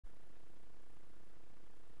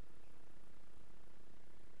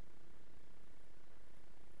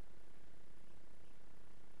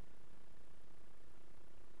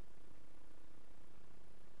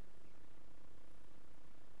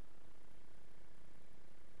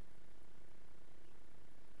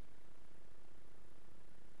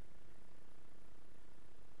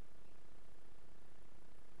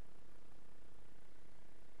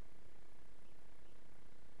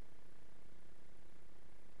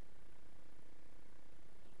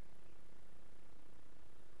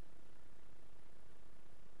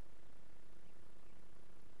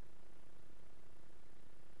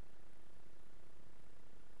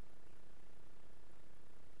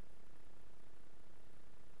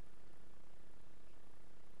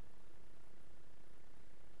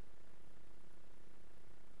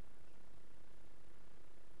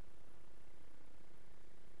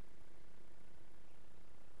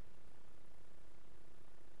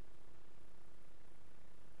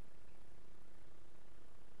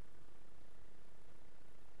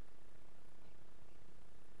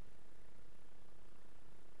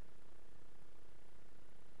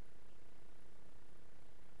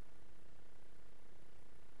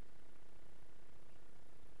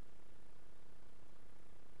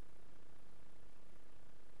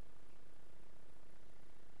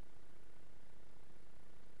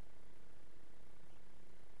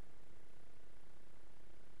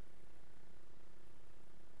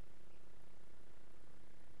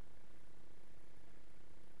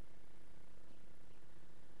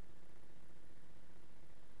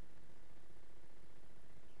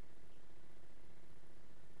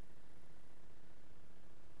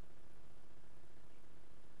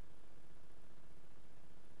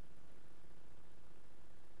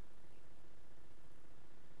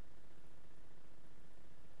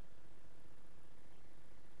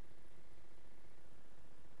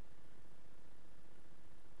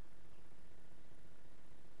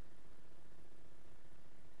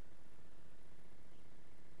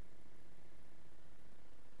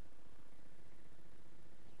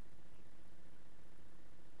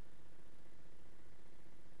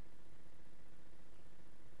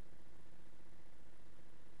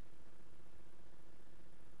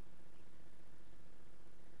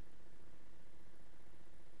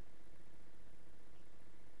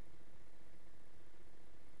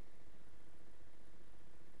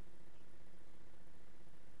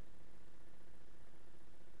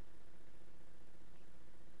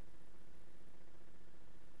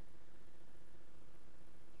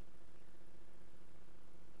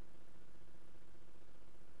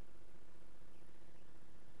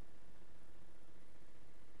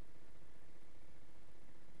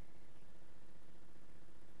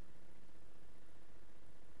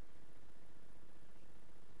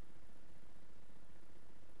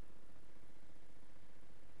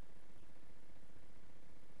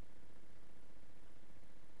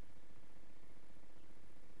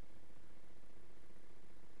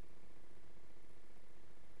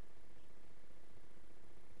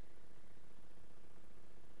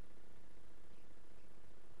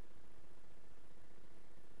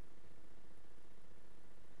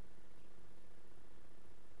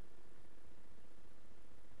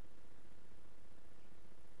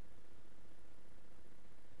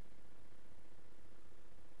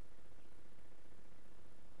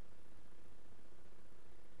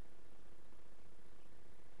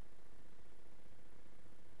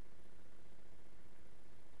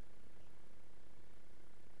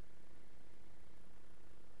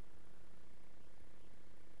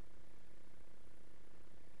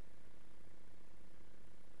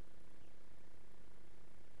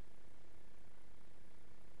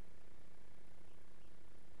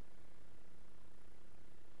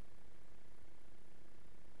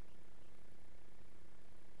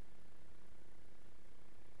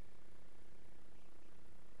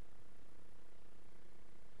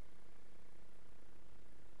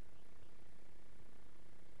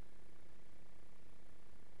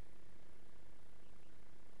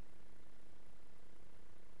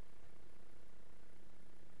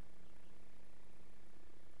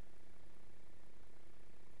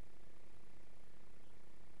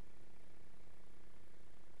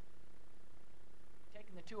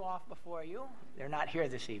two off before you. They're not here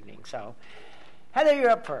this evening. So, Heather,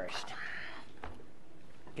 you're up first.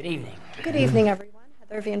 Good evening. Good evening, everyone.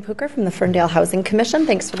 Heather Van Pooker from the Ferndale Housing Commission.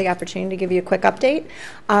 Thanks for the opportunity to give you a quick update.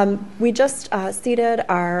 We just seated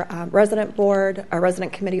our resident board, our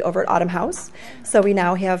resident committee over at Autumn House. So we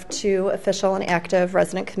now have 2 official and active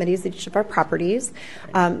resident committees at each of our properties.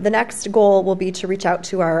 The next goal will be to reach out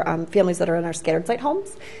to our families that are in our scattered site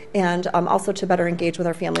homes and also to better engage with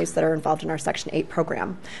our families that are involved in our Section 8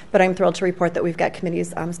 program. But I'm thrilled to report that we've got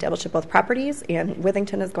committees established at both properties, and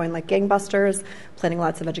Withington is going like gangbusters, planning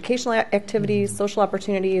lots of educational activities, social opportunities,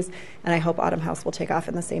 and I hope Autumn House will take off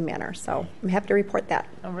in the same manner. So I'm happy to report that.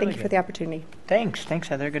 Really Thank you for the opportunity. Thanks,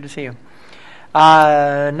 Heather. Good to see you.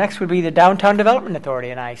 Next would be the Downtown Development Authority,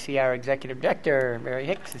 and I see our Executive Director, Barry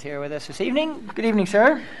Hicks, is here with us this evening. Good evening,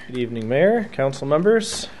 sir. Good evening, Mayor, council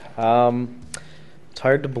members. It's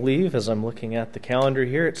hard to believe as I'm looking at the calendar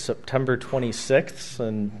here. It's September 26th,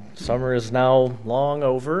 and summer is now long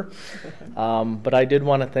over. But I did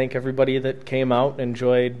want to thank everybody that came out and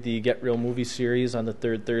enjoyed the Get Real movie series on the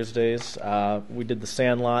third Thursdays. We did The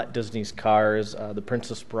Sandlot, Disney's Cars, The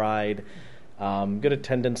Princess Bride. Good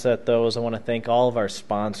attendance at those. I want to thank all of our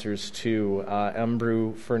sponsors, too.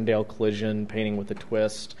 Embrew, Ferndale Collision, Painting with a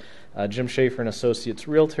Twist, Jim Schaefer and Associates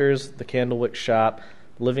Realtors, The Candlewick Shop,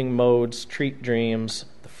 Living Modes, Treat Dreams,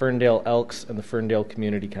 the Ferndale Elks, and the Ferndale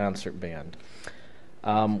Community Concert Band.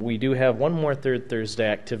 We do have one more third Thursday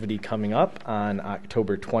activity coming up on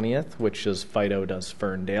October 20th, which is Fido Does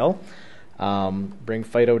Ferndale. Bring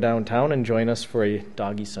Fido downtown and join us for a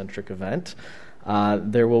doggy-centric event.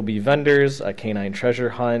 There will be vendors, a canine treasure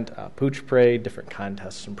hunt, a pooch parade, different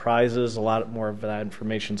contests and prizes. A lot more of that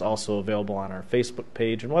information is also available on our Facebook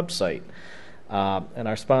page and website. And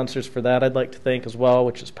our sponsors for that I'd like to thank as well,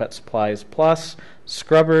 which is Pet Supplies Plus,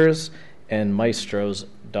 Scrubbers, and Maestro's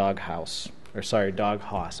Dog House. Dog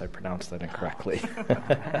House. I pronounced that incorrectly.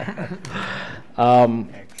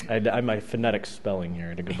 My phonetic spelling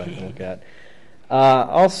here to go back and look at.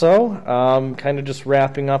 Also, kind of just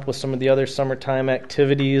wrapping up with some of the other summertime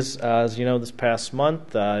activities. As you know, this past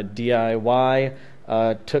month, DIY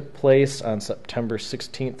took place on September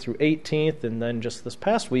 16th through 18th, and then just this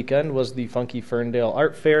past weekend was the Funky Ferndale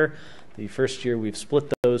Art Fair. The first year we've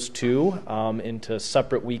split those two into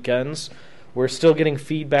separate weekends. We're still getting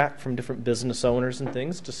feedback from different business owners and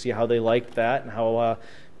things to see how they liked that and how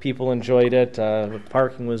people enjoyed it.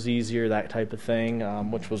 Parking was easier, that type of thing,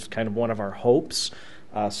 which was kind of one of our hopes.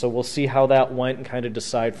 So we'll see how that went and kind of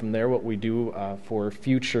decide from there what we do for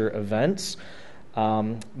future events.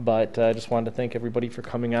 But I just wanted to thank everybody for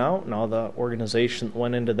coming out and all the organization that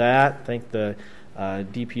went into that. Thank the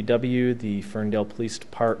DPW, the Ferndale Police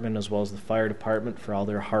Department, as well as the Fire Department for all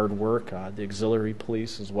their hard work, the auxiliary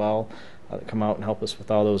police as well, that come out and help us with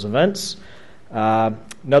all those events.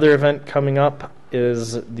 Another event coming up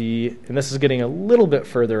is and this is getting a little bit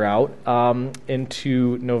further out,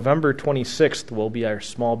 into November 26th will be our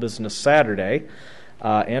Small Business Saturday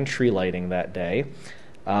and tree lighting that day.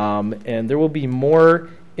 And there will be more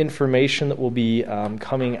information that will be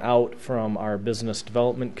coming out from our Business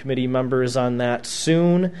Development Committee members on that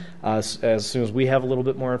soon. As soon as we have a little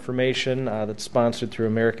bit more information that's sponsored through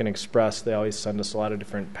American Express, they always send us a lot of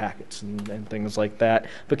different packets and things like that.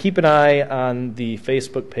 But keep an eye on the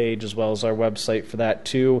Facebook page as well as our website for that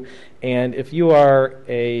too. And if you are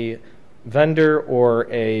a vendor or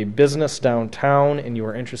a business downtown and you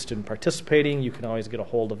are interested in participating, you can always get a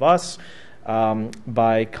hold of us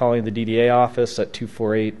by calling the DDA office at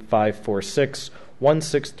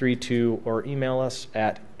 248-546-1632 or email us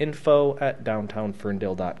at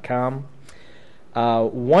info@downtownferndale.com.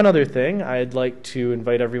 One other thing I'd like to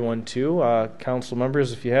invite everyone to, council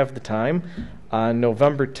members, if you have the time, on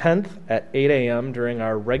November 10th at 8 a.m. during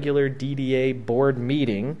our regular DDA board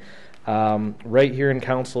meeting right here in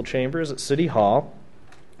council chambers at City Hall,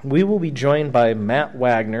 we will be joined by Matt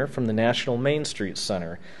Wagner from the National Main Street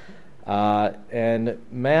Center. And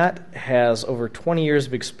Matt has over 20 years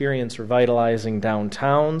of experience revitalizing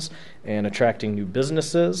downtowns and attracting new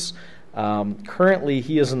businesses. Currently,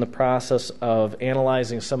 he is in the process of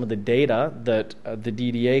analyzing some of the data that the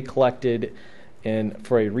DDA collected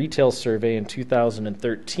for a retail survey in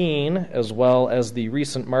 2013, as well as the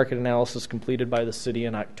recent market analysis completed by the city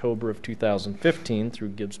in October of 2015 through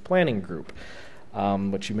Gibbs Planning Group,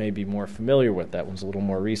 which you may be more familiar with. That one's a little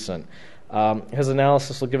more recent. His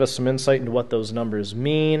analysis will give us some insight into what those numbers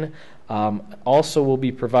mean. Also, we'll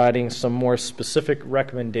be providing some more specific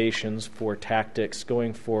recommendations for tactics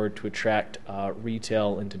going forward to attract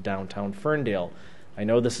retail into downtown Ferndale. I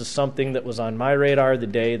know this is something that was on my radar the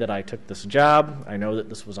day that I took this job. I know that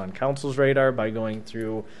this was on council's radar by going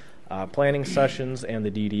through planning sessions and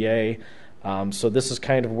the DDA. So this is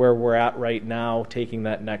kind of where we're at right now, taking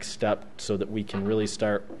that next step so that we can really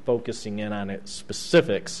start focusing in on its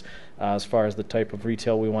specifics as far as the type of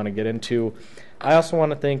retail we want to get into. I also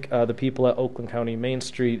want to thank the people at Oakland County Main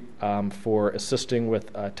Street for assisting with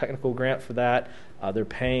a technical grant for that. They're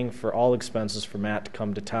paying for all expenses for Matt to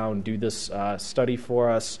come to town, do this study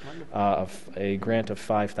for us, of a grant of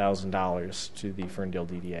 $5,000 to the Ferndale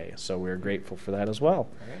DDA. So we're grateful for that as well.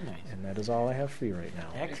 Very nice. And that is all I have for you right now.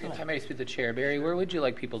 Excellent. If I may speak to the chair, Barry, where would you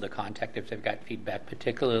like people to contact if they've got feedback,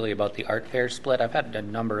 particularly about the art fair split? I've had a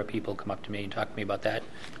number of people come up to me and talk to me about that.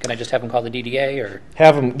 Can I just have them call the DDA or?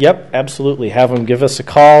 Have them, yep, absolutely. Have them give us a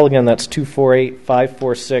call. Again, that's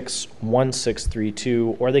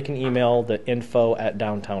 248-546-1632, or they can email the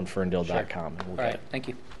info@downtownferndale.com. All right, thank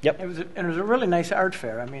you. Yep. It was a really nice art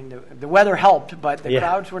fair. I mean, the weather helped, but the Yeah.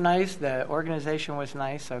 crowds were nice. The organization was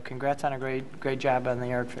nice. So congrats on a great job on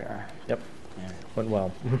the art fair. Yep. Went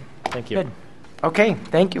well. Thank you. Good. Okay,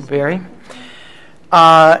 thank you, Barry.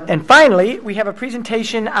 And finally, we have a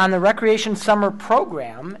presentation on the Recreation Summer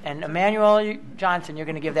Program. And Emmanuel Johnson, you're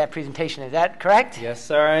going to give that presentation. Is that correct? Yes,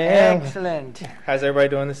 sir, I am. Excellent. How's everybody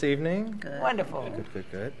doing this evening? Wonderful.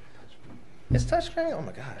 Good. It's touchscreen? Oh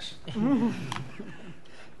my gosh. And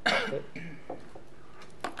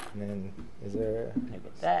then, is there? Look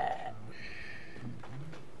at that.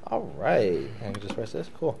 All right. I can just press this.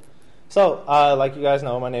 Cool. So, like you guys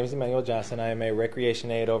know, my name is Emmanuel Johnson. I am a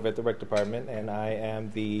recreation aide over at the Rec Department, and I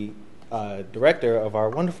am the director of our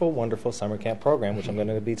wonderful summer camp program, which I'm going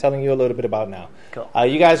to be telling you a little bit about now. Cool.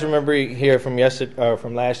 You guys remember here from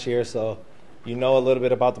from last year, so you know a little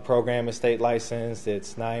bit about the program. It's state licensed.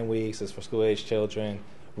 It's 9 weeks. It's for school-age children.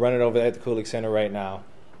 Running over at the Kulik Center right now.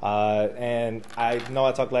 And I know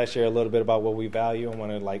I talked last year a little bit about what we value and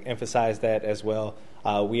want to emphasize that as well.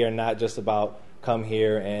 We are not just about come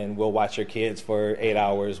here and we'll watch your kids for 8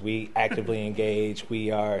 hours. We actively engage.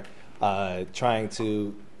 We are trying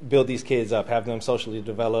to build these kids up, have them socially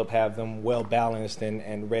develop, have them well balanced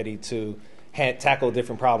and ready to tackle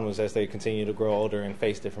different problems as they continue to grow older and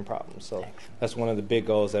face different problems. So that's one of the big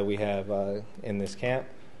goals that we have in this camp.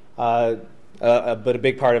 But a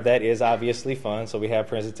big part of that is obviously fun. So we have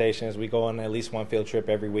presentations. We go on at least one field trip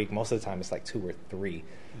every week. Most of the time it's like 2 or 3.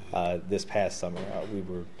 This past summer we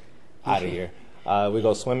were out of here. We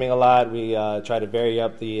go swimming a lot. We try to vary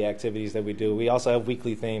up the activities that we do. We also have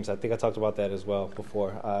weekly themes. I think I talked about that as well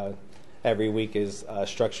before. Every week is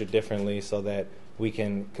structured differently so that we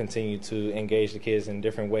can continue to engage the kids in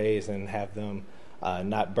different ways and have them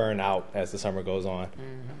not burn out as the summer goes on.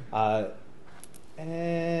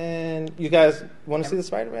 And you guys want to see the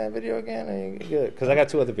Spider-Man video again? Are you good? Because I got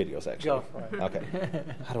 2 other videos, actually. Go for it. Okay.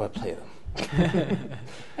 How do I play them?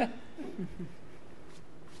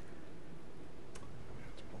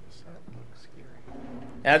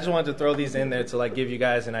 And I just wanted to throw these in there to give you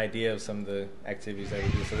guys an idea of some of the activities that we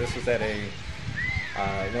do. So this was at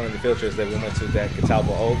one of the field trips that we went to at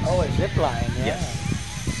Catalpa Oaks. Oh, a zip line, yeah.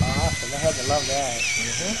 Yes. Awesome. I had to love that.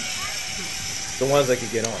 The ones that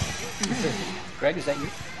could get on. Greg, is that you?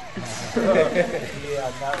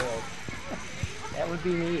 Yeah, that would be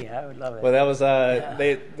me. I would love it. Well, that was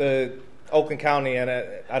the Oakland County, and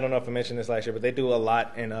I don't know if I mentioned this last year, but they do a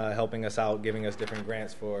lot in helping us out, giving us different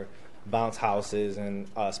grants for bounce houses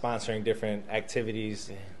and sponsoring different activities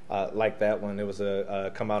like that one. There was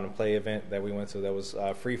a come out and play event that we went to that was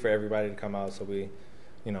free for everybody to come out, so we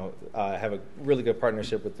have a really good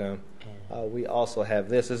partnership with them. We also have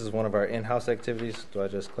this. This is one of our in-house activities. Do I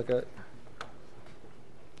just click it?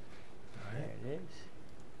 There it is.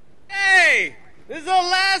 Hey! This is the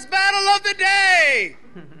last battle of the day!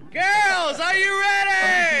 Girls, are you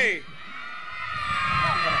ready?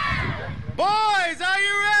 Boys, are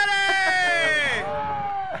you ready?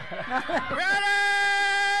 Ready?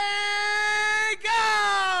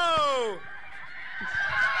 Go!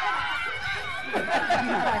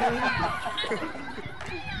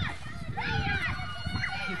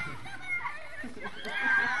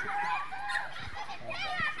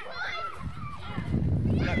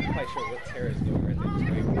 I'm not quite sure what Tara's doing right there.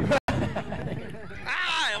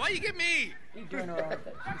 Ah, why you get me? She's doing all right.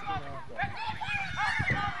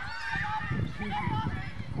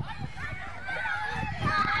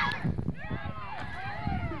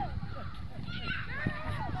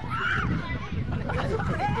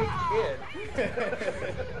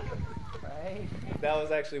 That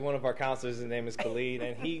was actually one of our counselors. His name is Khalid,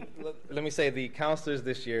 and let me say, the counselors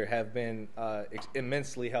this year have been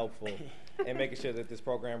immensely helpful in making sure that this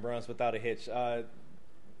program runs without a hitch. I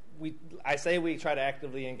say we try to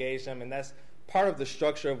actively engage them, and that's part of the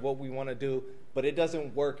structure of what we want to do, but it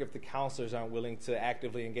doesn't work if the counselors aren't willing to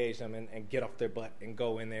actively engage them and get off their butt and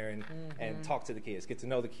go in there and talk to the kids, get to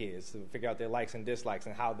know the kids, to figure out their likes and dislikes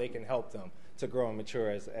and how they can help them to grow and mature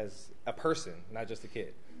as a person, not just a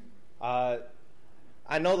kid. I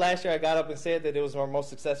know last year I got up and said that it was our most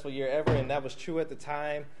successful year ever, and that was true at the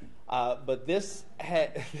time. But this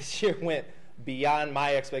year went beyond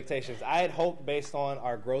my expectations. I had hoped, based on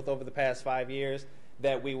our growth over the past 5 years,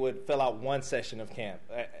 that we would fill out one session of camp,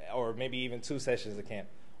 or maybe even 2 sessions of camp.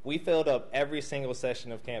 We filled up every single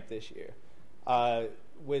session of camp this year,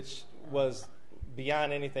 which was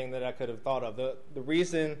beyond anything that I could have thought of. The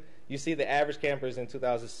reason you see the average campers in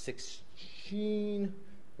 2016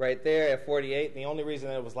 right there at 48, the only reason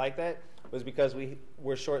that it was like that was because we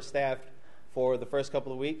were short-staffed for the first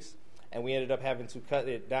couple of weeks, and we ended up having to cut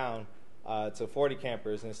it down to 40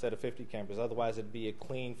 campers instead of 50 campers. Otherwise, it'd be a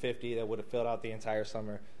clean 50 that would have filled out the entire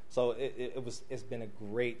summer. So it's been a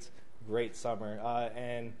great summer,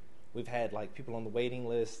 and we've had like people on the waiting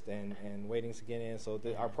list and waiting to get in. So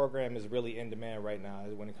our program is really in demand right now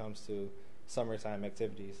when it comes to summertime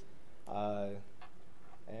activities.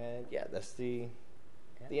 And yeah, that's the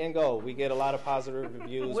end goal. We get a lot of positive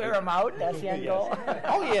reviews. Wear them out. That's the end goal.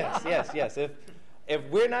 Oh yes. If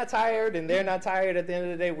we're not tired and they're not tired at the end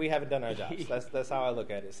of the day, we haven't done our jobs. That's how I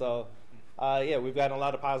look at it. So, yeah, we've gotten a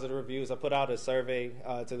lot of positive reviews. I put out a survey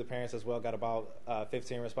to the parents as well. Got about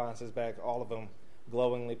 15 responses back. All of them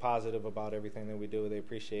glowingly positive about everything that we do. They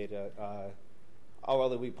appreciate all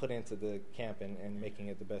that we put into the camp and making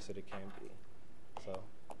it the best that it can be. So,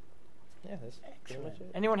 yeah, that's pretty much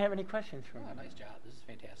it. Anyone have any questions for me? Oh, nice job. This is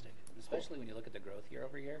fantastic, especially when you look at the growth year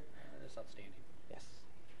over year. That's outstanding. Yes.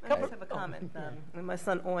 I just have a comment. When my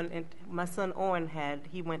son Owen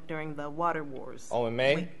he went during the water wars. Oh, in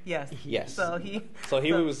May? Yes. Yes. So he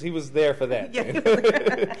was there for that.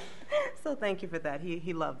 Yeah. So thank you for that.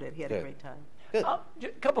 He loved it. He had a great time. Good. A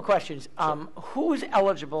couple questions. Who's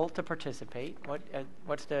eligible to participate? What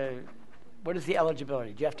is the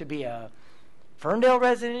eligibility? Do you have to be a Ferndale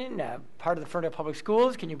resident, part of the Ferndale Public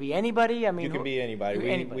Schools? Can you be anybody? I mean, you can be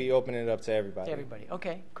anybody. We open it up to everybody. Everybody.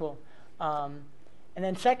 Okay, cool. And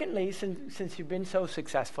then secondly, since you've been so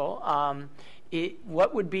successful,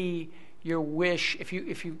 what would be your wish if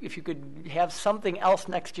you could have something else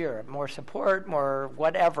next year, more support, more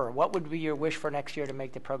whatever? What would be your wish for next year to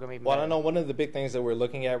make the program even better? Well, I know one of the big things that we're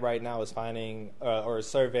looking at right now is finding or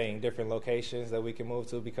surveying different locations that we can move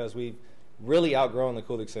to, because we've really outgrown the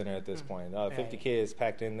Kulik Center at this point. 50 kids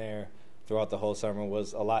packed in there throughout the whole summer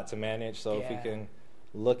was a lot to manage. So if we can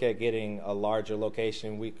look at getting a larger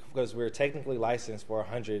location, because we're technically licensed for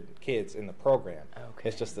 100 kids in the program. Okay.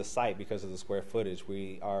 It's just the site, because of the square footage,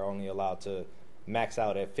 we are only allowed to max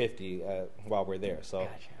out at 50 while we're there. So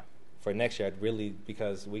for next year,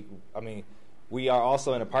 because we are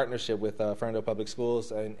also in a partnership with Ferndale Public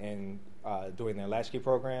Schools and doing their latchkey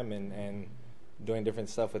program and doing different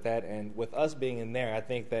stuff with that. And with us being in there, I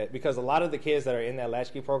think that because a lot of the kids that are in that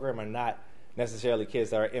latchkey program are not necessarily kids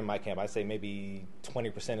that are in my camp. I'd say maybe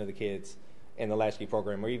 20% of the kids in the latchkey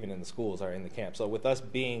program or even in the schools are in the camp. So with us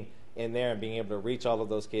being in there and being able to reach all of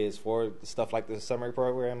those kids for stuff like the summer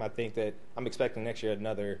program, I think that I'm expecting next year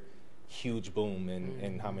another huge boom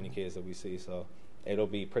in how many kids that we see. So it'll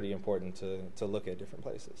be pretty important to look at different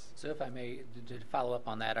places. So if I may, to follow up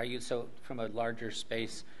on that, from a larger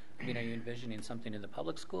space, are you envisioning something in the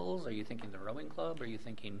public schools? Are you thinking the rowing club? Are you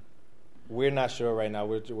thinking... We're not sure right now.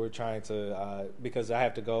 We're trying to because I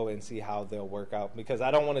have to go and see how they'll work out, because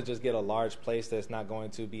I don't want to just get a large place that's not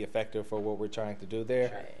going to be effective for what we're trying to do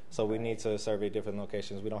there. Right. So we need to survey different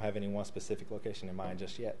locations. We don't have any one specific location in mind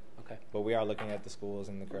just yet. Okay. But we are looking at the schools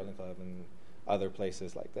and the curling club and other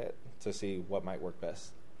places like that to see what might work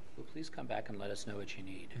best. Well, please come back and let us know what you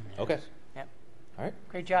need. Mm-hmm. Okay. Yep. All right.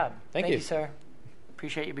 Great job. Thank you, sir.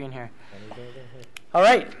 Appreciate you being here. All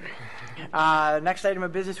right. Next item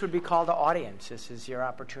of business would be call to audience. This is your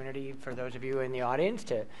opportunity for those of you in the audience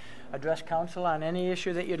to address council on any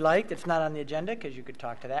issue that you'd like that's not on the agenda, because you could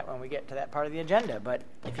talk to that when we get to that part of the agenda. But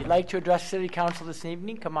if you'd like to address City Council this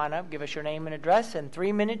evening, come on up, give us your name and address, and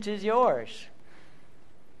 3 minutes is yours.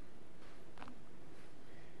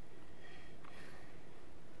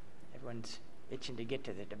 Everyone's itching to get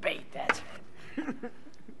to the debate, that's it.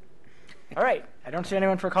 All right. I don't see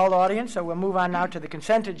anyone for call to audience, so we'll move on now to the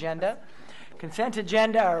consent agenda. Consent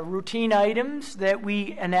agenda are routine items that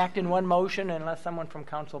we enact in one motion unless someone from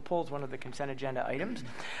council pulls one of the consent agenda items.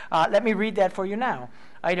 Let me read that for you now.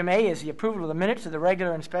 Item A is the approval of the minutes of the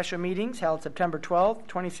regular and special meetings held September 12,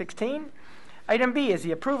 2016. Item B is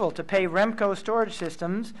the approval to pay Remco Storage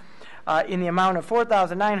Systems in the amount of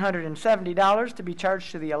 $4,970 to be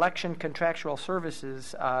charged to the election contractual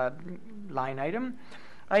services line item.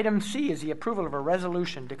 Item C is the approval of a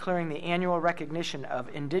resolution declaring the annual recognition of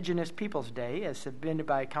Indigenous Peoples Day as submitted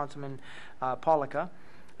by Councilman Polika.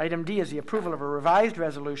 Item D is the approval of a revised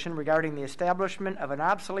resolution regarding the establishment of an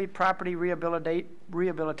obsolete property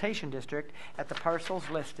rehabilitation district at the parcels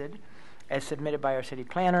listed as submitted by our city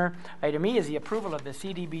planner. Item E is the approval of the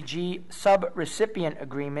CDBG sub-recipient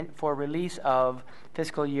agreement for release of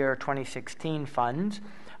fiscal year 2016 funds.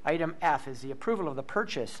 Item F is the approval of the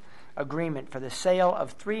purchase agreement for the sale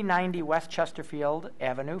of 390 West Chesterfield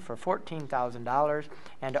Avenue for $14,000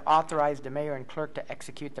 and to authorize the mayor and clerk to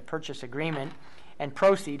execute the purchase agreement and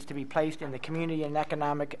proceeds to be placed in the Community and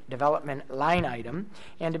Economic Development line item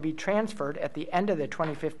and to be transferred at the end of the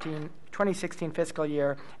 2016 fiscal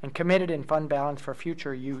year and committed in fund balance for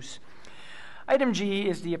future use. Item G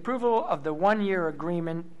is the approval of the one-year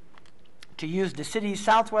agreement to use the city's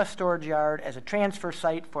southwest storage yard as a transfer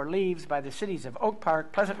site for leaves by the cities of Oak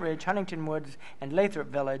Park, Pleasant Ridge, Huntington Woods, and Lathrop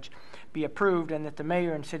Village be approved, and that the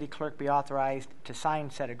mayor and city clerk be authorized to sign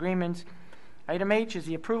said agreements. Item H is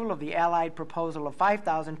the approval of the Allied proposal of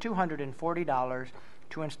 $5,240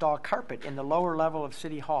 to install carpet in the lower level of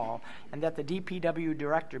City Hall, and that the DPW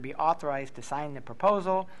director be authorized to sign the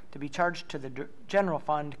proposal to be charged to the general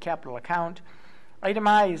fund capital account. Item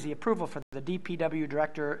I is the approval for the DPW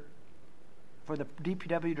director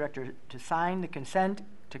to sign the consent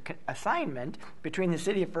to assignment between the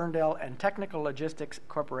City of Ferndale and Technical Logistics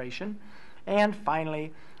Corporation. And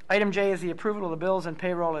finally, item J is the approval of the bills and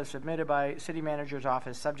payroll as submitted by City Manager's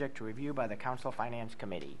Office, subject to review by the Council Finance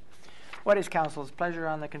Committee. What is Council's pleasure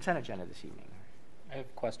on the consent agenda this evening? I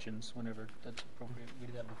have questions whenever that's appropriate. We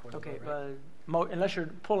did that before. Okay, the vote, right? Unless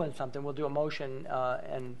you're pulling something, we'll do a motion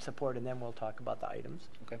and support, and then we'll talk about the items.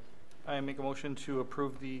 Okay. I make a motion to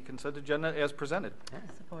approve the consent agenda as presented.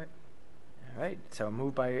 Support. All right, so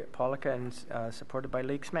moved by Polika and supported by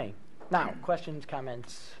Leaks May. Now, questions,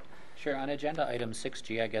 comments? Sure. On agenda item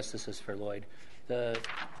 6G, I guess this is for Lloyd. It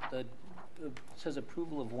says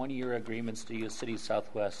approval of one-year agreements to use City's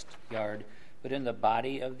Southwest Yard, but in the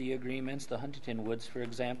body of the agreements, the Huntington Woods, for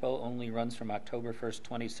example, only runs from October 1st,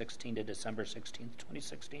 2016 to December 16th,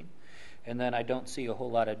 2016. And then I don't see a whole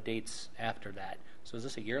lot of dates after that. So is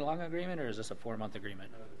this a year-long agreement or is this a 4-month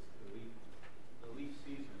agreement? No, the leaf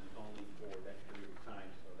season is only for that period of time,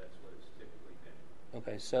 so that's what it's typically been.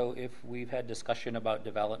 Okay, so if we've had discussion about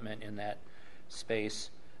development in that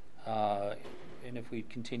space, and if we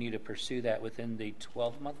continue to pursue that within the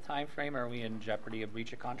 12-month time frame, are we in jeopardy of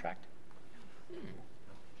breach of contract?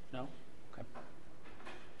 No? Okay.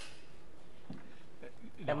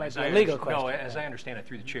 That might as be a I legal under- question. No, as I understand it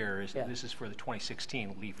through the chair, Yeah. this is for the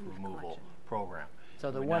 2016 leaf removal program. So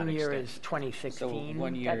the Would 1 not year extend. is 2016, So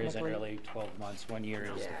 1 year isn't technically? really 12 months. 1 year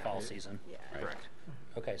is the fall season. Right. Correct.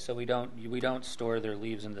 Okay, so we don't store their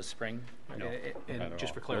leaves in the spring? No. And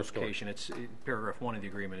just for clarification, it's paragraph 1 of the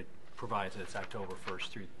agreement. It provides that it's October 1st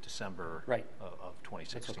through December Right. of That's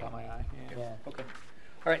 2016. what caught my eye. Yeah. Yeah. Okay.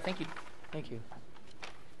 All right, thank you. Thank you.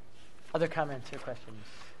 Other comments or questions?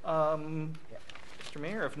 Mr.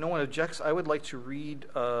 Mayor, if no one objects, I would like to read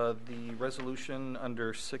the resolution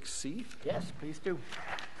under 6C. Yes, please do.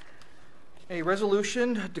 A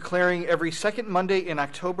resolution declaring every second Monday in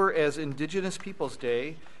October as Indigenous Peoples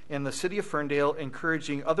Day in the City of Ferndale,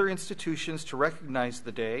 encouraging other institutions to recognize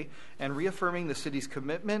the day, and reaffirming the city's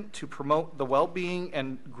commitment to promote the well-being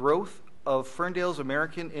and growth of Ferndale's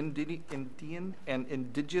American Indian and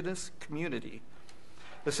Indigenous community.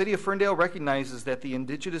 The City of Ferndale recognizes that the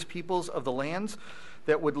indigenous peoples of the lands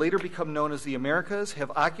that would later become known as the Americas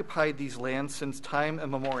have occupied these lands since time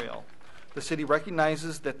immemorial. The city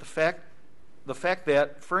recognizes that the fact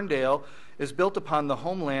that Ferndale is built upon the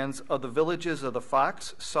homelands of the villages of the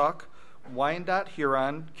Fox, Sauk, Wyandot,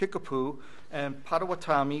 Huron, Kickapoo, and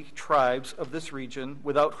Potawatomi tribes of this region,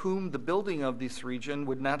 without whom the building of this region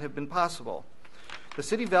would not have been possible. The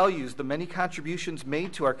city values the many contributions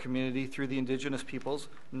made to our community through the indigenous peoples: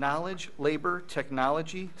 knowledge, labor,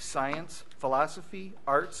 technology, science, philosophy,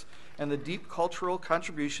 arts, and the deep cultural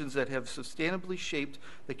contributions that have sustainably shaped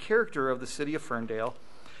the character of the city of Ferndale.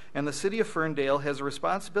 And the city of Ferndale has a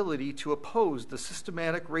responsibility to oppose the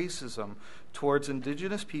systematic racism towards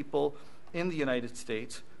indigenous people in the United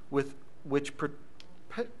States, which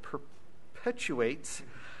perpetuates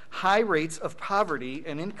high rates of poverty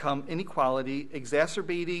and income inequality,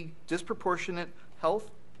 exacerbating disproportionate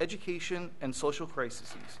health, education, and social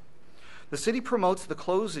crises. The city promotes the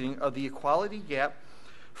closing of the equality gap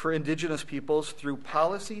for indigenous peoples through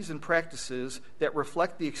policies and practices that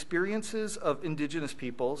reflect the experiences of indigenous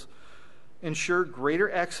peoples, ensure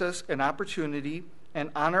greater access and opportunity, and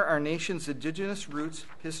honor our nation's indigenous roots,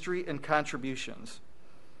 history, and contributions.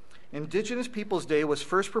 Indigenous Peoples Day was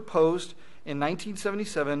first proposed in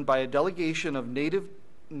 1977 by a delegation of Native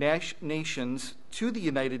nations to the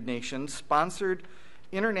United Nations sponsored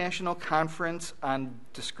International Conference on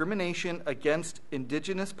Discrimination Against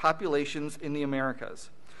Indigenous Populations in the Americas.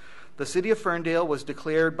 The city of Ferndale was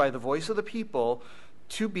declared by the Voice of the People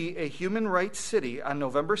to be a human rights city on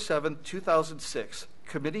November 7, 2006,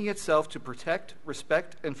 committing itself to protect,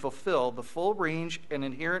 respect, and fulfill the full range and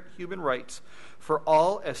inherent human rights for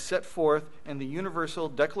all as set forth in the Universal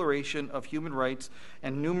Declaration of Human Rights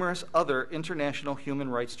and numerous other international human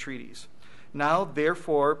rights treaties. Now,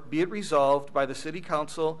 therefore, be it resolved by the City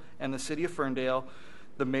Council and the City of Ferndale,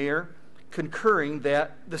 the Mayor, concurring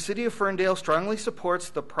that the City of Ferndale strongly supports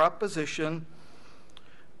the proposition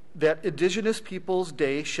that Indigenous Peoples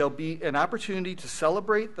Day shall be an opportunity to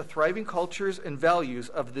celebrate the thriving cultures and values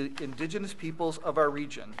of the indigenous peoples of our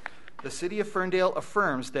region. The City of Ferndale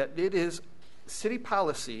affirms that it is city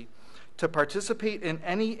policy to participate in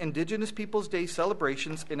any Indigenous Peoples Day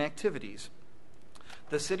celebrations and activities.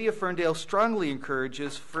 The City of Ferndale strongly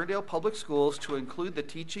encourages Ferndale Public Schools to include the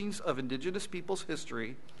teachings of Indigenous peoples'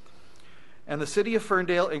 history, and the City of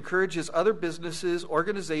Ferndale encourages other businesses,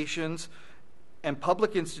 organizations, and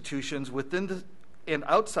public institutions within and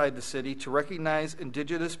outside the city to recognize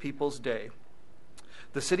Indigenous Peoples Day.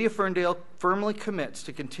 The City of Ferndale firmly commits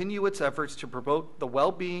to continue its efforts to promote the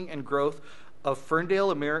well-being and growth of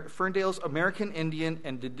Ferndale's American Indian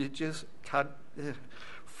and Indigenous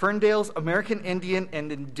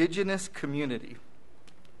community.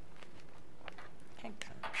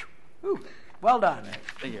 Ooh, well done.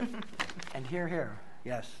 Thank you. And here.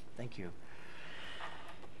 Yes, thank you.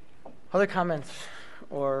 Other comments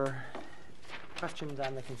or questions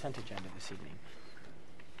on the consent agenda this evening?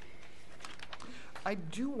 I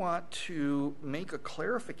do want to make a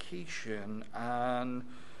clarification on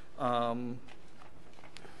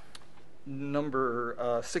number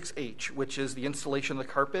 6H, which is the installation of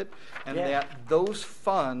the carpet, and that those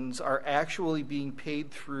funds are actually being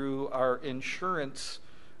paid through our insurance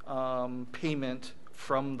payment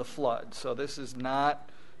from the flood. So this is not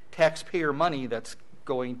taxpayer money that's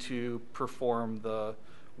going to perform the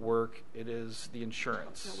work. It is the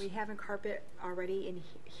insurance. So we have a carpet already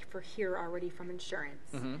for here already from insurance.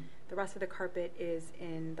 Mm-hmm. The rest of the carpet is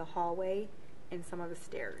in the hallway and some of the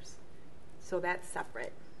stairs. So that's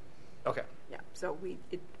separate. Okay. Yeah. So we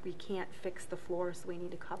can't fix the floor, so we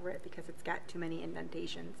need to cover it because it's got too many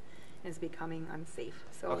indentations and it's becoming unsafe.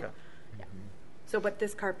 So okay. Yeah. So but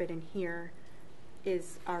this carpet in here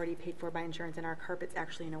is already paid for by insurance, and our carpet's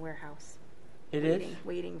actually in a warehouse.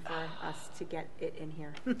 Waiting for us to get it in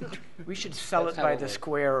here. We should sell it by the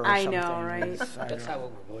square or something. I know, right? That's not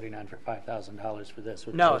what we're voting on for $5,000 for this.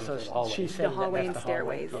 We're No, voting so for the hallway. she's saying The hallway that's and the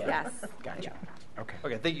hallway. stairways, yes. Gotcha. Yeah. Okay.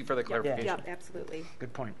 Okay, thank you for the clarification. Yep, absolutely.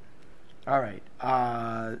 Good point. All right.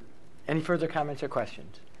 Any further comments or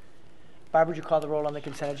questions? Barb, would you call the roll on the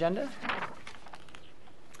consent agenda?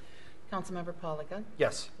 Councilmember Paulica?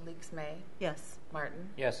 Yes. Leaks May? Yes. Martin?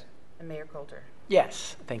 Yes. And Mayor Coulter?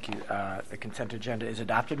 Yes, thank you. The consent agenda is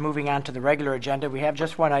adopted. Moving on to the regular agenda, we have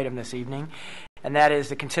just one item this evening, and that is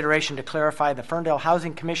the consideration to clarify the Ferndale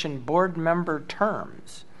Housing Commission board member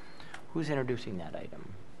terms. Who's introducing that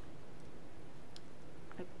item?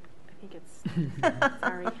 I think it's,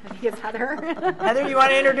 sorry, I think it's Heather. Heather, you want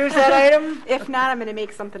to introduce that item? If not, I'm going to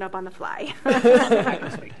make something up on the fly. I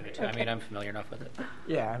can speak to it too. I mean, I'm familiar enough with it.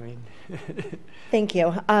 Yeah, I mean. Thank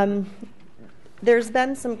you. There's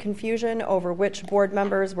been some confusion over which board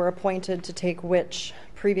members were appointed to take which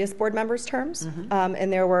previous board members' terms,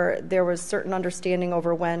 and there was certain understanding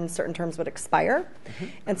over when certain terms would expire,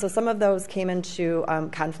 and so some of those came into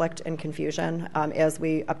conflict and confusion as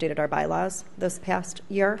we updated our bylaws this past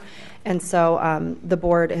year, and so the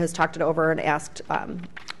board has talked it over and asked,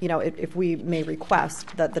 if we may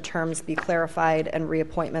request that the terms be clarified and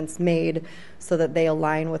reappointments made so that they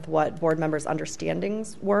align with what board members'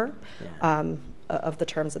 understandings were. Of the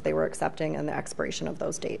terms that they were accepting and the expiration of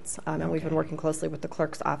those dates. And we've been working closely with the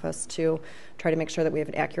clerk's office to try to make sure that we have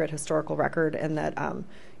an accurate historical record and that,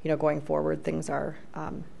 going forward, things are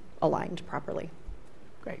aligned properly.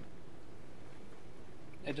 Great.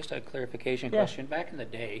 And just a clarification question. Back in the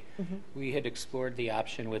day, we had explored the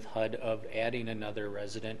option with HUD of adding another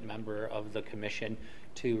resident member of the commission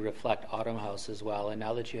to reflect Autumn House as well. And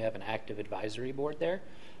now that you have an active advisory board there,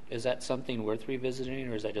 is that something worth revisiting,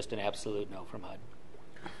 or is that just an absolute no from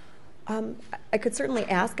I could certainly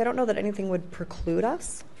ask. I don't know that anything would preclude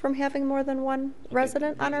us from having more than one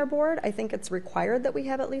resident on our board. I think it's required that we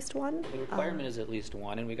have at least one. The requirement is at least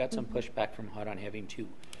one, and we got some pushback from HUD on having two.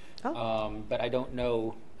 Oh. But I don't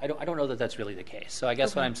know. I don't know that that's really the case. So I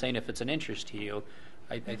guess what I'm saying, if it's an interest to you,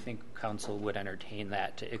 I think council would entertain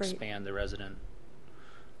that to expand the resident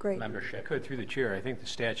membership. I could, through the chair. I think the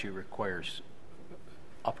statute requires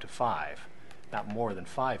up to 5, not more than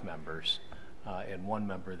 5 members, and 1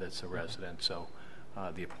 member that's a resident. So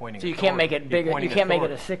the appointing. So you can't make it bigger. You can't make it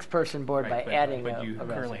a 6-person board by adding. But you a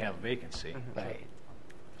currently resident. have a vacancy. Right.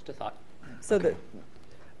 Just a thought. So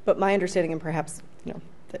but my understanding, and perhaps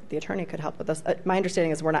the attorney could help with this. My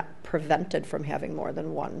understanding is we're not prevented from having more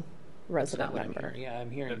than one resident member. I'm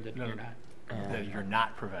hearing that you're not. That you're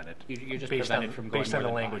not prevented. You're just based prevented on, from going based on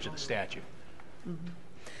more the than language 5. of the statute. Mm-hmm.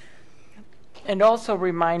 And also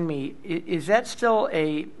remind me, is that still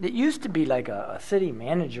it used to be like a city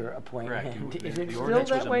manager appointment. Correct. Is it The still ordinance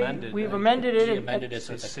that was way? amended. We've amended it. We amended it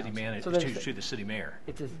to the city manager, So to the city mayor.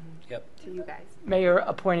 It's a To you guys. mayor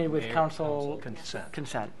appointed with Mayor, council consent.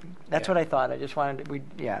 consent. That's what I thought. I just wanted I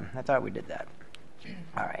thought we did that.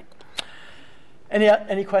 All right.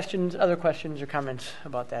 Any questions, other questions or comments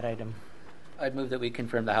about that item? I'd move that we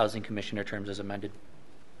confirm the housing commissioner terms as amended.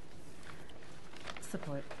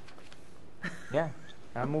 Support. Yeah.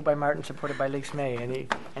 Moved by Martin, supported by Leaks May.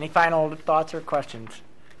 Any final thoughts or questions?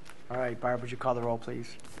 All right, Barb, would you call the roll,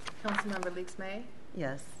 please? Councilmember Leaks May,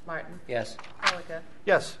 Yes. Martin, Yes. Polika,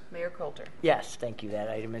 Yes. Mayor Coulter. Yes, thank you. That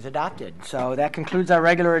item is adopted. So that concludes our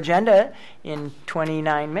regular agenda in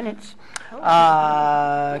 29 minutes.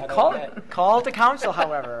 Call to council,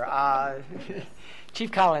 however. Chief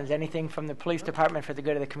Collins, anything from the police department for the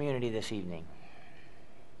good of the community this evening?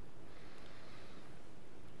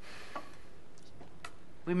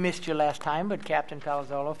 We missed you last time, but Captain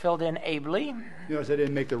Palazzolo filled in ably. Notice I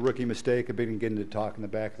didn't make the rookie mistake of beginning getting to talk in the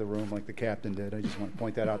back of the room like the captain did. I just want to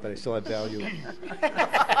point that out, that I still have value.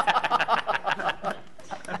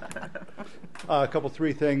 A couple,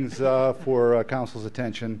 3 things for council's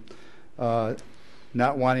attention.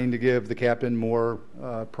 Not wanting to give the captain more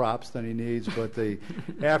props than he needs, but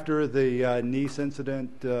after the Nice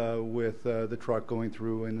incident with the truck going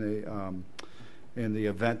through in the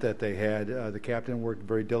event that they had, the captain worked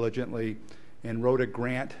very diligently and wrote a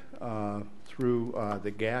grant through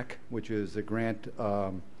the GAC, which is the grant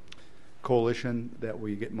coalition that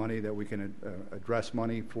we get money that we can address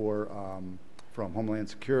money for from Homeland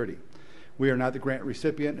Security. We are not the grant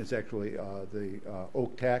recipient. It's actually the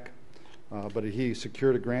OCTAC, but he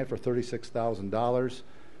secured a grant for $36,000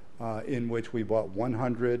 in which we bought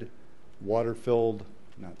 100 water-filled,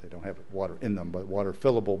 they don't have water in them, but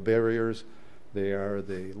water-fillable barriers. They are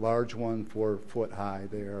the large one, 4 foot high.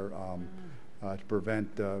 They are to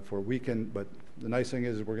prevent for weekend. But the nice thing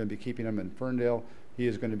is we're going to be keeping them in Ferndale. He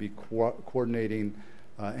is going to be coordinating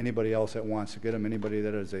anybody else that wants to get them. Anybody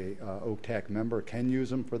that is a OCTAC member can use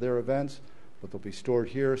them for their events, but they'll be stored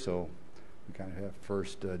here. So we kind of have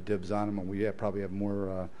first dibs on them, and we probably have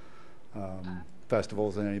more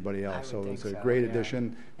festivals than anybody else. So it's a great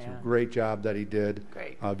addition. It's a great job that he did.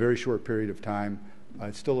 Great. Very short period of time.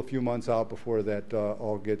 It's still a few months out before that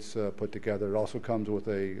all gets put together. It also comes with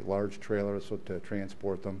a large trailer to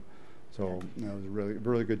transport them. So it was a really,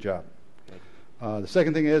 really good job. The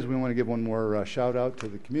second thing is we want to give one more shout out to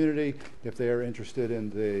the community. If they are interested in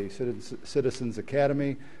the Citizens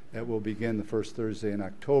Academy, that will begin the first Thursday in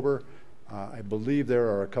October. I believe there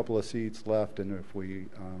are a couple of seats left, and if we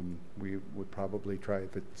would probably try,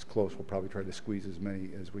 if it's close, we'll probably try to squeeze as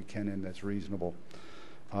many as we can in that's reasonable.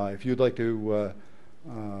 If you'd like to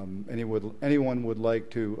anyone would like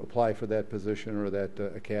to apply for that position or that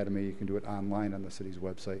academy, you can do it online on the city's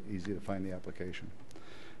website. Easy to find the application.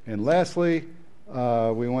 And lastly,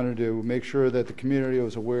 we wanted to make sure that the community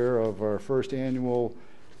was aware of our first annual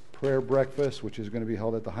prayer breakfast, which is going to be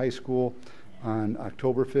held at the high school on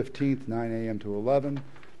October 15th, 9 a.m. to 11.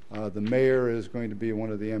 The mayor is going to be one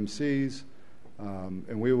of the MCs.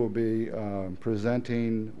 And we will be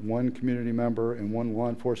presenting one community member and one law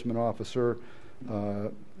enforcement officer a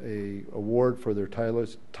award for their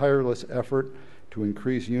tireless effort to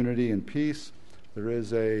increase unity and peace. There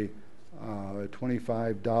is a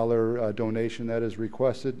 $25 donation that is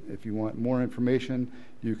requested. If you want more information,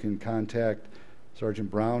 you can contact Sergeant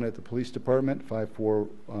Brown at the police department,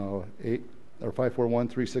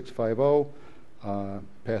 541-3650.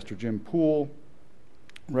 Pastor Jim Poole,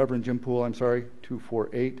 Reverend Jim Poole,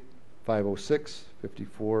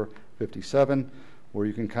 248-506-5457, or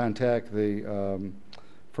you can contact the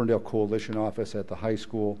Ferndale Coalition office at the high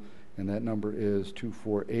school, and that number is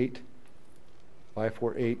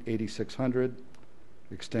 248-548-8600.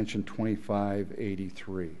 extension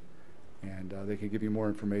 2583. And they can give you more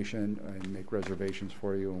information and make reservations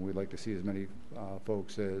for you, and we'd like to see as many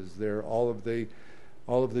folks as there. All of the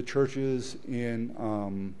churches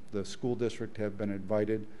in the school district have been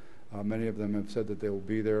invited. Many of them have said that they will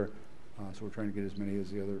be there, so we're trying to get as many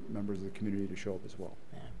as the other members of the community to show up as well.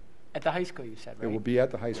 Yeah. At the high school, you said, right? It will be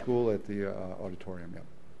at the high school at the auditorium, yep.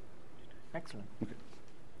 Excellent. Okay.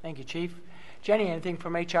 Thank you, Chief. Jenny, anything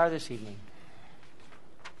from HR this evening?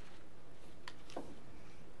 Put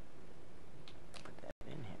that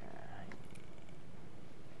in here.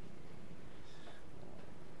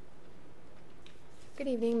 Good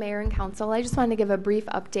evening, Mayor and Council. I just wanted to give a brief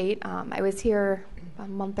update. I was here a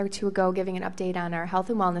month or two ago giving an update on our Health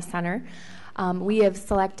and Wellness Center. We have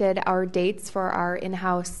selected our dates for our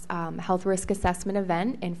in-house health risk assessment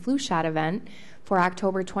event and flu shot event for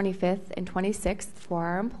October 25th and 26th for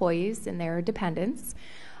our employees and their dependents.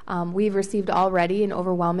 We've received already an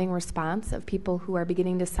overwhelming response of people who are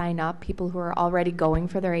beginning to sign up, people who are already going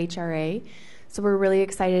for their HRA. So we're really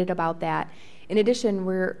excited about that. In addition,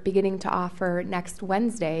 we're beginning to offer next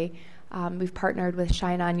Wednesday. We've partnered with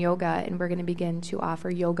Shine On Yoga, and we're going to begin to offer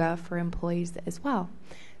yoga for employees as well.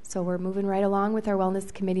 So we're moving right along with our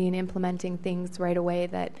wellness committee and implementing things right away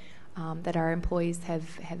that that our employees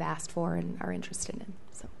have asked for and are interested in.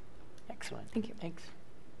 So, excellent. Thank you. Thanks.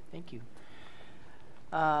 Thank you.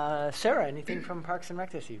 Sarah, anything from Parks and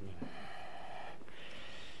Rec this evening?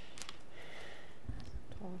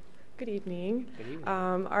 Good evening. Good evening.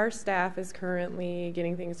 Our staff is currently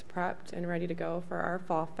getting things prepped and ready to go for our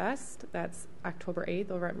Fall Fest. That's October 8th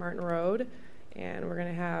over at Martin Road. And we're going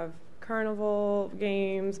to have carnival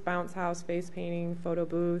games, bounce house, face painting, photo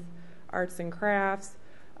booth, arts and crafts.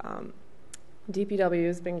 DPW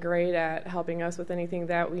has been great at helping us with anything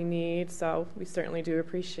that we need, so we certainly do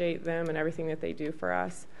appreciate them and everything that they do for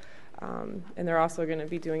us. And they're also going to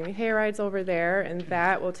be doing the hay rides over there, and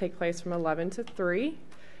that will take place from 11 to 3.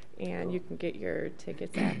 And you can get your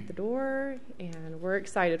tickets at the door, and we're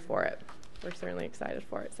excited for it. We're certainly excited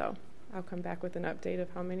for it. So I'll come back with an update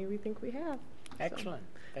of how many we think we have. Excellent.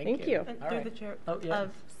 So, thank you. And All through right. the chair, Oh, yeah.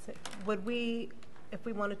 would we, if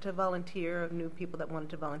we wanted to volunteer, new people that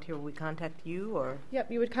wanted to volunteer, would we contact you or?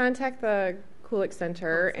 Yep, you would contact the Kulik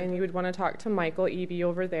Center, and you would want to talk to Michael Eby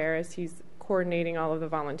over there as he's coordinating all of the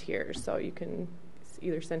volunteers. So you can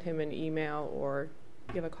either send him an email or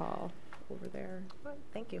give a call over there. Well,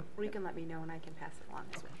 thank you. Or you can let me know and I can pass it along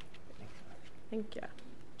as well. Thank you.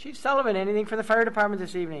 Chief Sullivan, anything for the fire department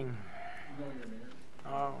this evening?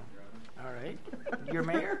 Oh, all right. Your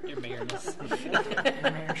mayor? Your mayorness.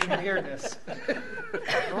 Mayorness.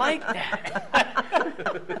 Like that.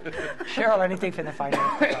 Cheryl, anything from the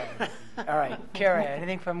finance department? All right. Kara,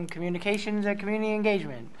 anything from communications and community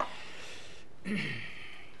engagement?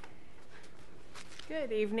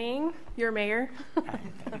 Good evening, your mayor.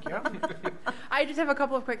 Thank you. I just have a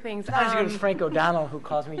couple of quick things. It's not as good as Frank O'Donnell, who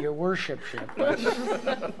calls me your worshipship. Well,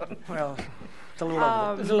 it's a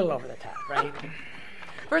little over the top, right?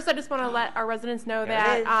 First, I just want to let our residents know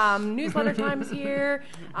that newsletter time is here.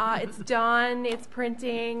 It's done. It's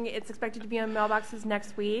printing. It's expected to be on mailboxes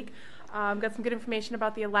next week. Got some good information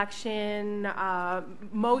about the election.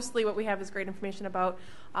 Mostly what we have is great information about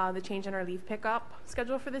the change in our leave pickup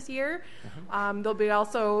schedule for this year. There'll be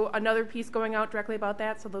also another piece going out directly about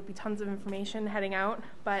that, so there'll be tons of information heading out.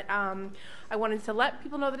 But I wanted to let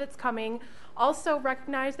people know that it's coming. Also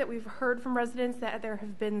recognize that we've heard from residents that there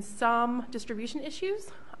have been some distribution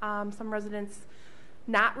issues. Some residents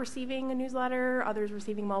not receiving a newsletter, others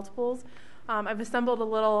receiving multiples. I've assembled a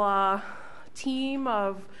little team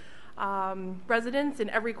of residents in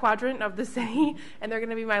every quadrant of the city, and they're going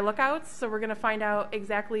to be my lookouts. So we're going to find out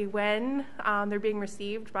exactly when they're being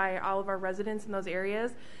received by all of our residents in those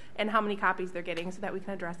areas and how many copies they're getting so that we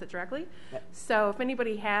can address it directly. Yep. So if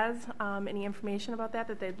anybody has any information about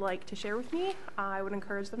that they'd like to share with me, I would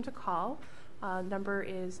encourage them to call. Number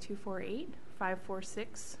is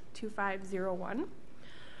 248-546-2501.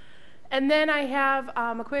 And then I have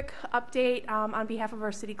a quick update on behalf of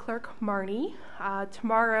our city clerk, Marnie.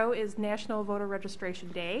 Tomorrow is National Voter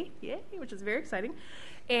Registration Day, yay, which is very exciting.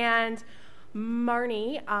 And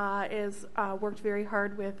Marnie is worked very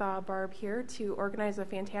hard with Barb here to organize a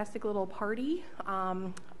fantastic little party,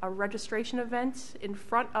 a registration event in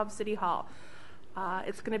front of City Hall.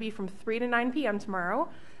 It's going to be from 3 to 9 p.m. tomorrow.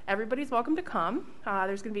 Everybody's welcome to come.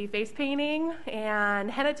 There's going to be face painting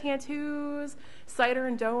and henna tattoos, cider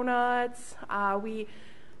and donuts. We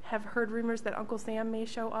have heard rumors that Uncle Sam may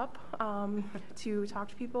show up to talk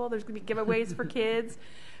to people. There's going to be giveaways for kids.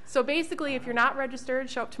 So basically, if you're not registered,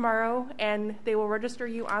 show up tomorrow, and they will register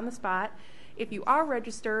you on the spot. If you are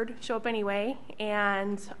registered, show up anyway,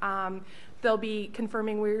 and they'll be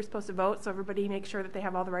confirming where you're supposed to vote, so everybody make sure that they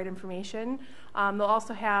have all the right information. They'll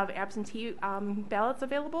also have absentee ballots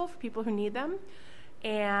available for people who need them.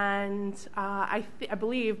 And I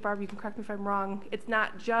believe, Barb, you can correct me if I'm wrong, it's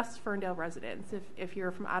not just Ferndale residents. If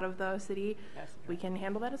you're from out of the city, we can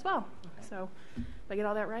handle that as well. Okay. So, did I get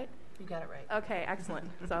all that right? You got it right. Okay, excellent.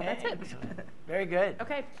 So that's it. Very good.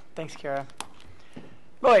 Okay. Thanks, Kara.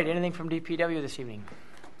 Lloyd, anything from DPW this evening?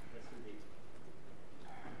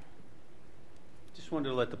 Just wanted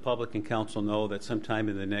to let the public and council know that sometime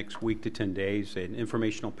in the next week to 10 days, an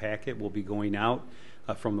informational packet will be going out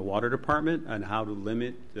from the water department on how to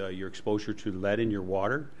limit your exposure to lead in your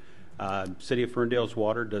water. City of Ferndale's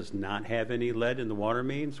water does not have any lead in the water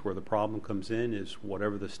mains. Where the problem comes in is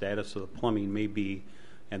whatever the status of the plumbing may be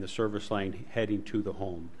and the service line heading to the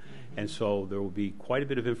home. And so there will be quite a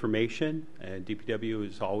bit of information, and DPW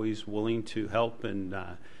is always willing to help and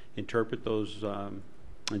interpret those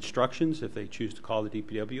instructions if they choose to call the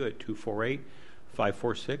DPW at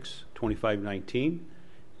 248-546-2519.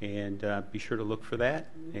 And be sure to look for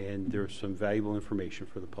that, and there's some valuable information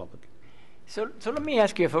for the public. So let me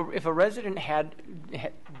ask you, if a resident had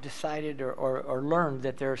decided or learned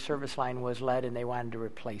that their service line was lead and they wanted to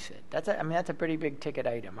replace it, that's a pretty big ticket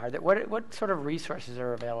item. Are there, what sort of resources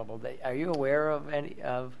are available? Are you aware of any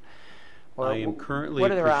of? Or I am currently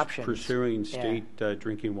what are their options? Pursuing state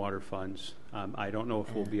drinking water funds. I don't know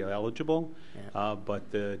if we'll be eligible,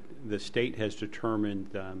 but the state has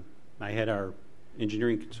determined. I had our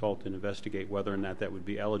engineering consultant investigate whether or not that would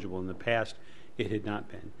be eligible. In the past, it had not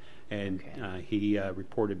been. And he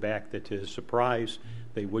reported back that, to his surprise,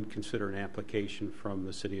 they would consider an application from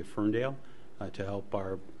the city of Ferndale to help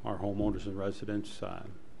our homeowners and residents,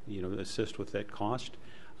 assist with that cost.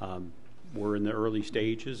 We're in the early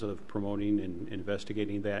stages of promoting and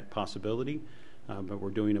investigating that possibility, but we're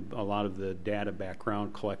doing a lot of the data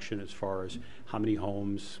background collection as far as how many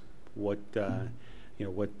homes, what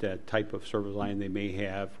type of service line they may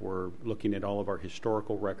have. We're looking at all of our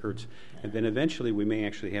historical records, and then eventually we may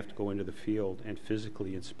actually have to go into the field and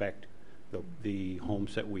physically inspect the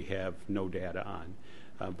homes that we have no data on.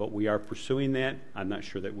 But we are pursuing that. I'm not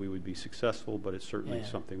sure that we would be successful, but it's certainly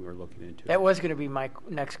something we're looking into. That was going to be my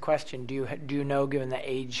next question. Do you know, given the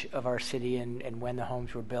age of our city and when the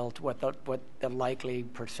homes were built, what the likely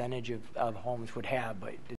percentage of homes would have?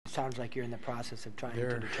 But it sounds like you're in the process of trying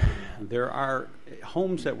to determine that. There are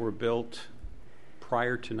homes that were built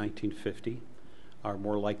prior to 1950 are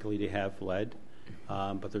more likely to have lead,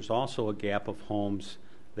 but there's also a gap of homes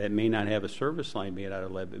that may not have a service line made out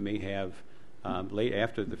of lead, but may have late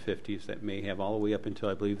after the 50s that may have all the way up until,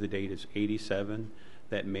 I believe the date is 87,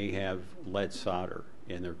 that may have lead solder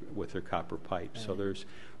with their copper pipes. So there's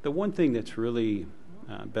the one thing that's really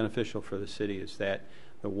beneficial for the city is that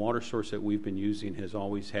the water source that we've been using has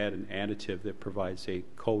always had an additive that provides a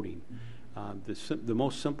coating. The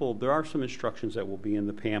most simple, there are some instructions that will be in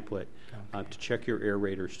the pamphlet to check your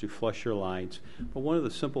aerators, to flush your lines. But one of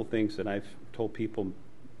the simple things that I've told people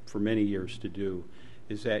for many years to do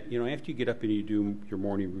is that, after you get up and you do your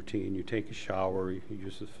morning routine, you take a shower, you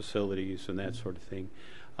use the facilities and that sort of thing,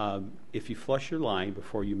 if you flush your line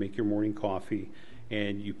before you make your morning coffee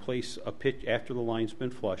and you place a pitch after the line's been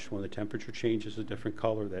flushed, when the temperature changes a different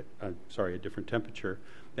color, a different temperature,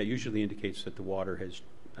 that usually indicates that the water has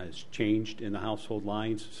changed in the household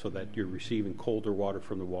lines so that you're receiving colder water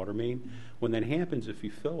from the water main. When that happens, if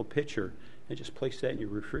you fill a pitcher and just place that in your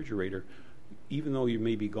refrigerator, even though you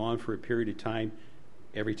may be gone for a period of time,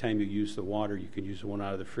 every time you use the water, you can use the one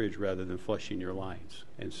out of the fridge rather than flushing your lines.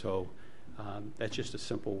 And so that's just a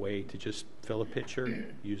simple way to just fill a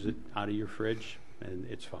pitcher, use it out of your fridge, and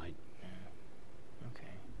it's fine.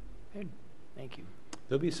 Okay. Good. Thank you.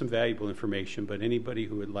 There'll be some valuable information, but anybody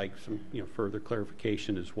who would like some further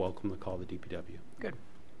clarification is welcome to call the DPW. Good.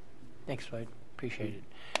 Thanks, Lloyd. Appreciate it.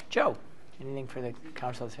 Joe, anything for the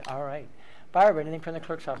council? All right. Barb, anything from the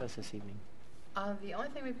clerk's office this evening? The only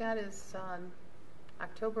thing we've got is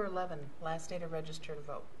October 11, last day to register to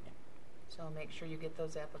vote. So make sure you get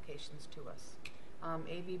those applications to us.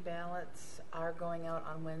 AV ballots are going out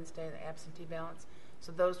on Wednesday, the absentee ballots.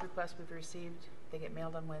 So those requests we've received, they get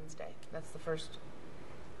mailed on Wednesday. That's the first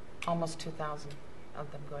almost 2,000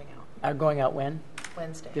 of them going out. Are going out when?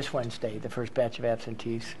 Wednesday. This Wednesday, the first batch of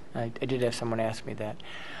absentees. I did have someone ask me that.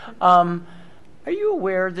 Are you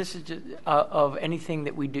aware this is just, of anything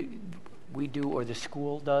that we do or the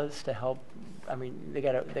school does to help? I mean,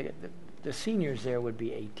 the seniors there would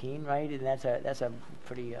be 18, right? And that's a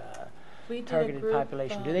pretty targeted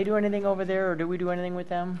population. Do they do anything over there, or do we do anything with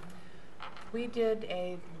them? We did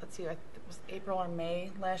let's see, it was April or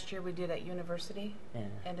May last year, we did at university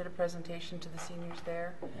and did a presentation to the seniors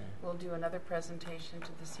there. We'll do another presentation to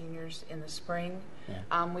the seniors in the spring.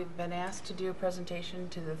 We've been asked to do a presentation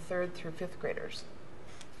to the 3rd through 5th graders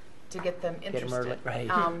to get them interested. Right.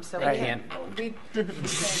 So Right. we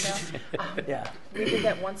did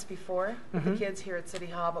that once before with the kids here at City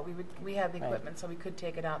Hall, but we have the equipment, so we could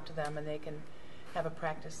take it out to them and they can have a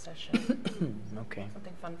practice session. Okay.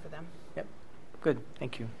 Something fun for them. Yep. Good.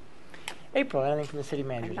 Thank you. April, anything from the city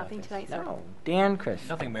manager's Nothing office? tonight, sir. No. Dan, Chris?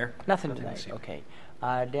 Nothing, Mayor. Nothing Nothing tonight. this evening. Okay.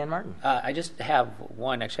 Dan Martin? I just have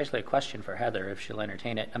one, actually a question for Heather, if she'll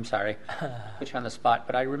entertain it. I'm sorry, put you on the spot,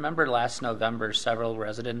 but I remember last November several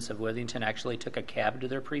residents of Withington actually took a cab to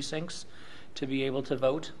their precincts to be able to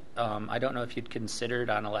vote. I don't know if you'd considered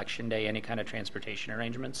on Election Day any kind of transportation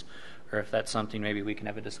arrangements, or if that's something maybe we can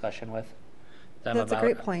have a discussion with them That's about. a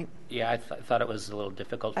great point. Yeah, I thought it was a little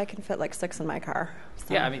difficult. I can fit like 6 in my car.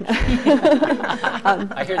 So. Yeah, I mean,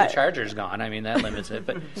 I hear the charger's gone. I mean, that limits it.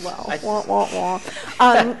 But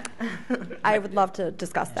I would love to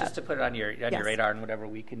discuss that. Just to put it on your Yes. radar and whatever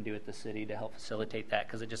we can do at the city to help facilitate that,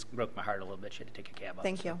 because it just broke my heart a little bit. She had to take a cab up.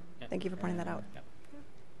 Thank you. Yeah. Thank you for pointing that out.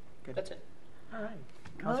 Good. That's it. All right.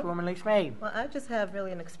 Councilwoman Lisa May. Well, I just have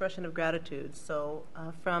really an expression of gratitude. So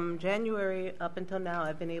from January up until now,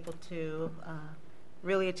 I've been able to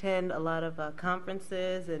really attend a lot of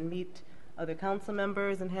conferences and meet other council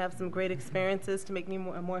members and have some great experiences to make me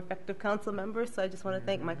a more effective council member. So I just want to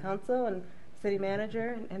thank my council and city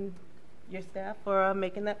manager and your staff for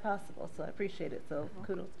making that possible. So I appreciate it. So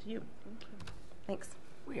kudos to you. Thanks.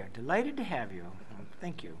 We are delighted to have you.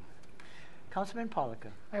 Thank you. Councilman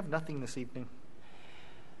Pollica. I have nothing this evening.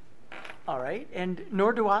 All right, and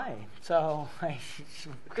nor do I. So it's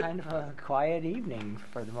kind of a quiet evening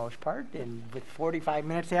for the most part. And with 45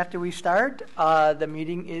 minutes after we start, the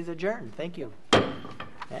meeting is adjourned. Thank you. Yeah.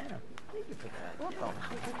 Thank you for that.